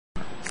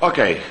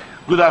Okay,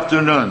 good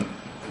afternoon,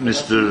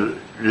 Mr.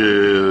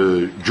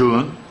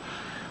 Joon.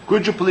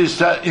 Could you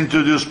please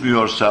introduce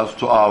yourself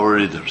to our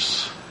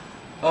readers?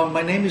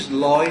 My name is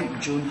Loy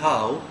Joon.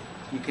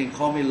 You can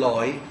call me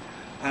Loy.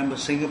 I'm a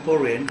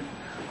Singaporean.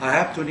 I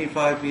have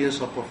 25 years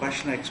of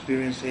professional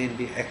experience in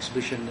the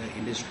exhibition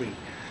industry.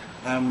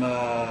 I'm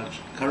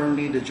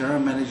currently the General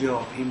Manager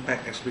of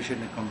Impact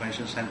Exhibition and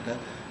Convention Center.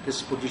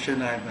 This position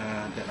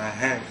that I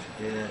have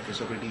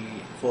is already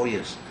 4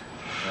 years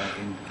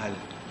in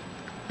Thailand.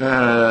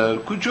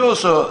 Could you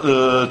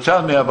also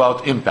tell me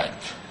about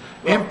Impact?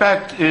 Well,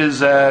 Impact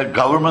is a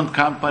government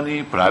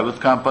company,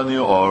 private company,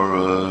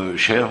 or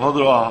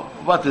shareholder? Or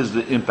what is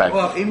the Impact?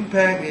 Well,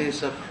 Impact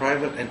is a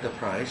private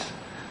enterprise.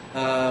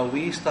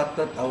 We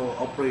started our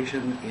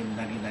operation in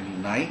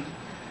 1999,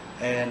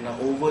 and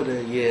over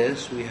the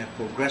years we have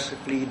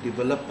progressively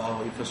developed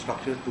our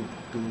infrastructure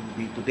to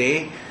be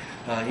today.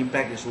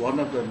 Impact is one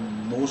of the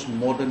most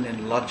modern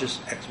and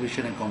largest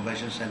exhibition and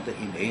convention center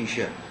in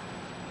Asia.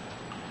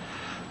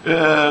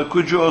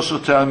 Could you also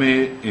tell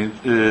me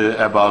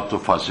about the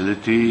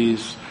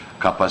facilities,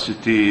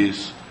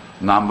 capacities,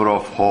 number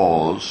of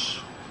halls,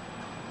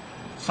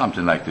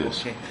 something like this?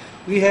 Okay.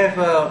 We have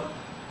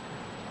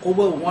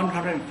over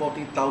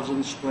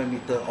 140,000 square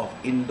meters of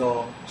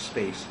indoor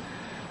space,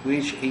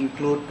 which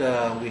include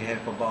we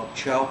have about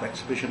 12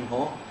 exhibition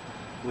hall,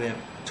 we have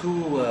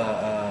two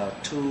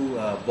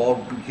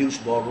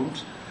huge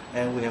ballrooms,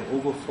 and we have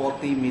over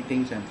 40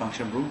 meetings and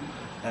function rooms,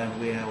 and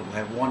we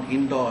have one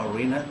indoor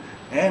arena,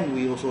 and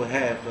we also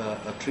have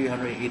a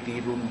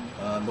 380-room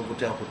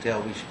Novotel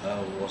hotel which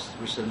was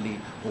recently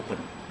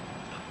opened.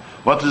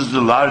 What is the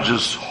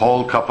largest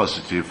hall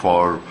capacity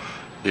for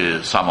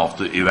some of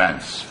the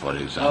events, for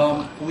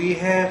example? We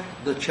have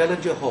the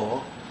Challenger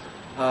Hall,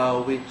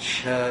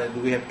 which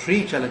we have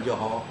 3 Challenger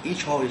Hall.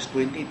 Each hall is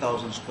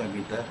 20,000 square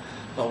meters.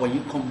 But when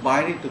you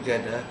combine it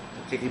together,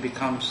 okay, it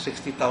becomes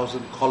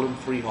 60,000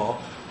 column-free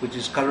hall, which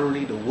is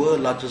currently the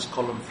world's largest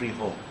column-free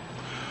hall.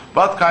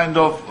 What kind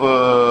of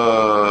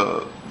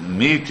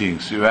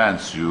meetings,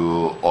 events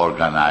you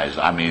organize?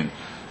 I mean,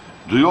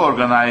 do you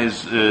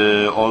organize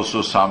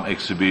also some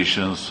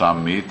exhibitions,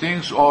 some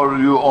meetings, or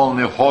you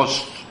only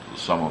host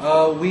some of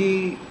them?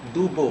 We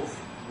do both.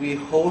 We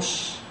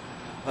host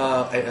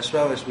as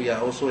well as we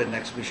are also an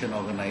exhibition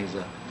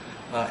organizer.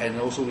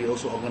 And also we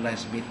also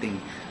organize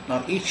meeting.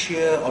 Now each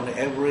year on the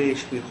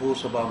average we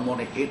host about more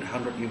than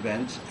 800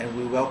 events, and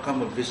we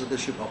welcome a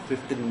visitorship of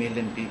 15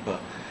 million people.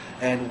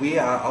 And we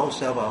are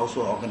ourselves are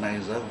also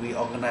organizer. We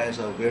organize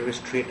various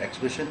trade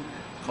exhibition,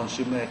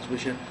 consumer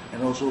exhibition,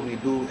 and also we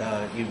do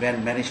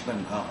event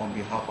management on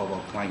behalf of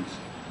our clients.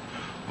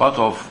 What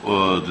of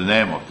the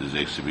name of these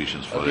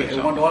exhibitions, for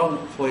example?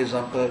 One, for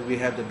example, we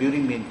have the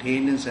Building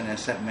Maintenance and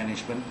Asset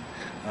Management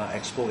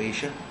Expo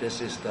Asia. This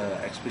is the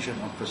exhibition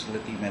on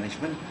facility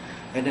management.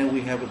 And then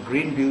we have a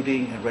Green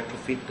Building and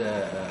Retrofit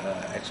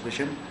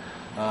exhibition.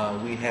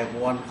 We have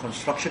one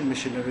Construction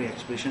Machinery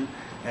exhibition.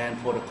 And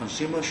for the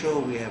consumer show,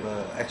 we have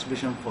an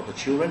exhibition for the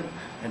children.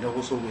 And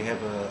also we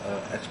have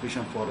an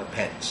exhibition for the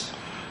pets.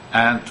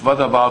 And what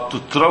about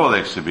the travel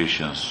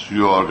exhibitions?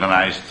 You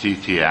organize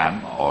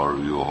TTM or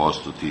you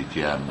host the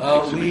TTM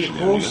exhibition? We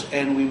host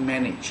and we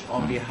manage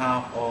on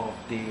behalf of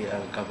the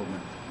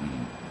government.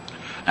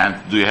 And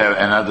do you have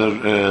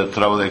another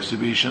travel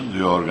exhibition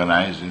you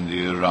organize in the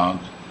year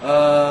round?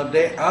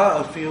 There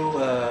are a few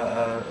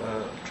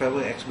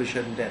travel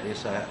exhibitions that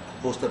is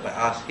hosted by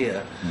us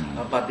here,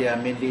 but they are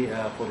mainly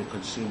for the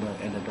consumer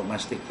and the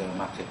domestic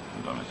market.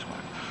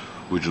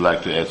 Would you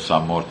like to add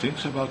some more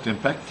things about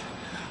Impact?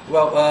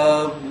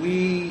 Well,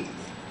 we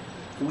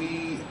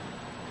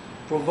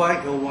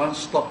provide a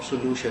one-stop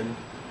solution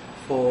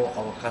for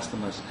our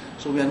customers.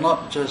 So we are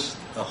not just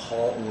a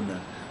hall owner.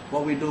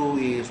 What we do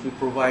is we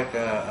provide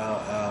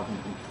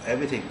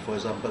everything. For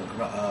example,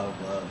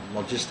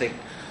 logistics.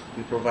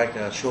 We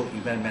provide show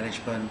event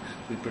management.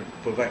 We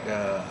provide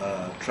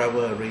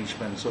travel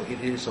arrangement. So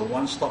it is a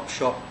one-stop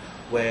shop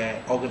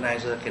where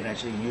organizers can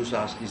actually use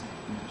us,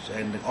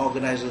 and the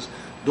organizers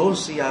don't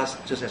see us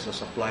just as a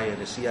supplier.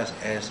 They see us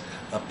as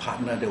a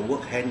partner. They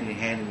work hand in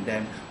hand with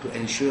them to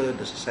ensure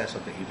the success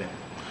of the event.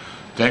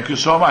 Thank you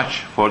so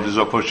much for this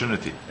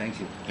opportunity. Thank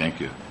you.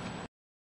 Thank you.